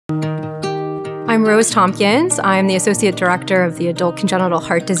I'm Rose Tompkins. I'm the Associate Director of the Adult Congenital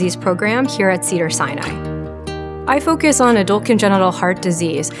Heart Disease Program here at Cedars Sinai. I focus on adult congenital heart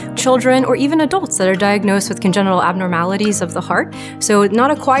disease, children or even adults that are diagnosed with congenital abnormalities of the heart, so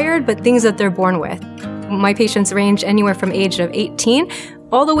not acquired, but things that they're born with. My patients range anywhere from age of 18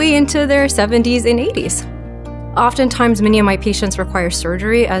 all the way into their 70s and 80s. Oftentimes, many of my patients require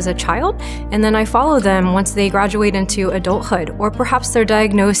surgery as a child, and then I follow them once they graduate into adulthood, or perhaps they're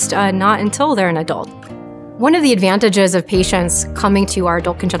diagnosed not until they're an adult. One of the advantages of patients coming to our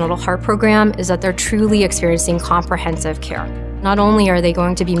adult congenital heart program is that they're truly experiencing comprehensive care. Not only are they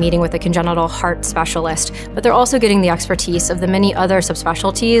going to be meeting with a congenital heart specialist, but they're also getting the expertise of the many other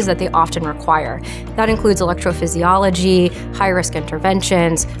subspecialties that they often require. That includes electrophysiology, high-risk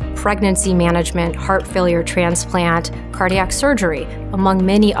interventions, pregnancy management, heart failure transplant, cardiac surgery, among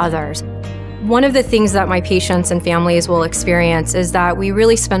many others. One of the things that my patients and families will experience is that we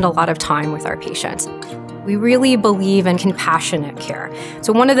really spend a lot of time with our patients. We really believe in compassionate care.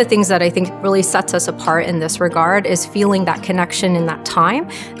 So one of the things that I think really sets us apart in this regard is feeling that connection in that time,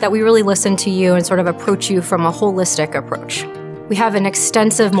 that we really listen to you and sort of approach you from a holistic approach. We have an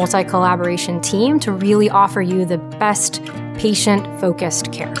extensive multi-collaboration team to really offer you the best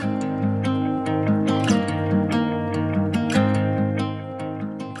patient-focused care.